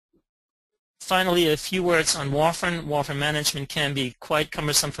Finally, a few words on warfarin. Warfarin management can be quite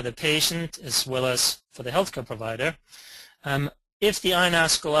cumbersome for the patient as well as for the healthcare provider. If the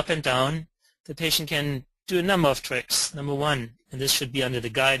INRs go up and down, the patient can do a number of tricks. Number one, and this should be under the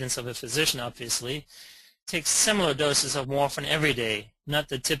guidance of a physician obviously, take similar doses of warfarin every day, not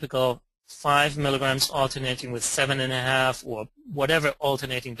the typical 5 milligrams alternating with 7.5 or whatever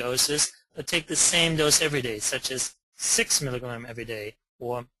alternating doses, but take the same dose every day, such as 6 milligrams every day,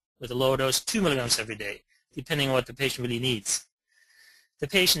 or with a lower dose 2 milligrams every day, depending on what the patient really needs. The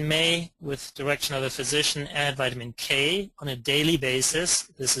patient may, with direction of a physician, add vitamin K on a daily basis.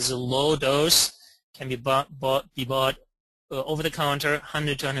 This is a low dose, can be bought over the counter,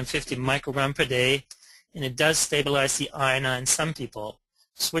 100 to 150 microgram per day, and it does stabilize the INR in some people.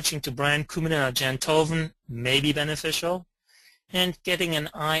 Switching to brand Coumadin or Jantoven may be beneficial, and getting an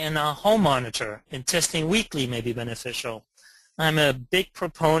INR home monitor and testing weekly may be beneficial. I'm a big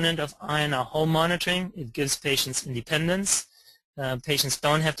proponent of INR home monitoring. It gives patients independence. Patients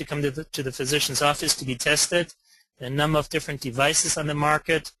don't have to come to the physician's office to be tested. There are a number of different devices on the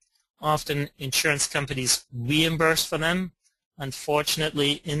market. Often insurance companies reimburse for them.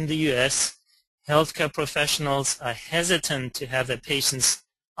 Unfortunately, in the U.S., healthcare professionals are hesitant to have their patients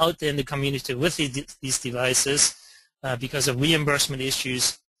out there in the community with these devices because of reimbursement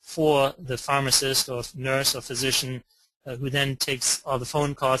issues for the pharmacist or nurse or physician who then takes all the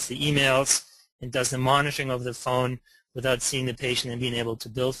phone calls, the emails, and does the monitoring over the phone without seeing the patient and being able to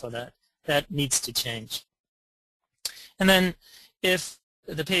bill for that. That needs to change. And then if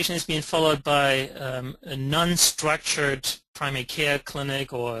the patient is being followed by a non-structured primary care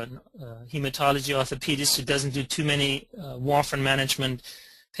clinic or hematology orthopedist who doesn't do too many warfarin management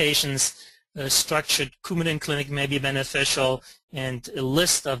patients, a structured Coumadin clinic may be beneficial, and a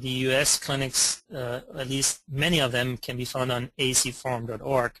list of the U.S. clinics, at least many of them, can be found on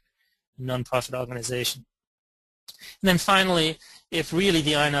acforum.org, a non-profit organization. And then finally, if really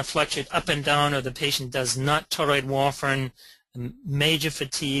the INR fluctuate up and down or the patient does not tolerate warfarin, major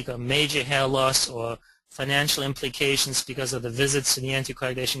fatigue or major hair loss or financial implications because of the visits to the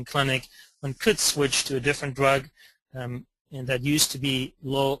anticoagulation clinic, one could switch to a different drug, and that used to be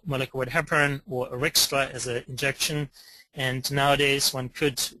low molecular weight heparin or Arixtra as an injection, and nowadays one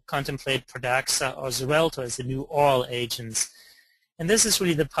could contemplate Pradaxa or Xarelto as the new oral agents. And this is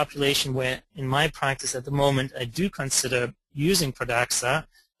really the population where, in my practice at the moment, I do consider using Pradaxa.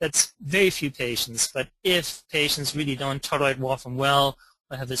 That's very few patients, but if patients really don't tolerate warfarin well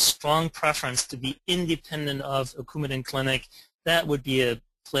or have a strong preference to be independent of a Coumadin clinic, that would be a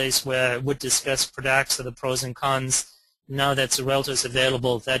place where I would discuss Pradaxa, the pros and cons. Now that Xarelto is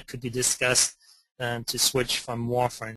available, that could be discussed to switch from warfarin.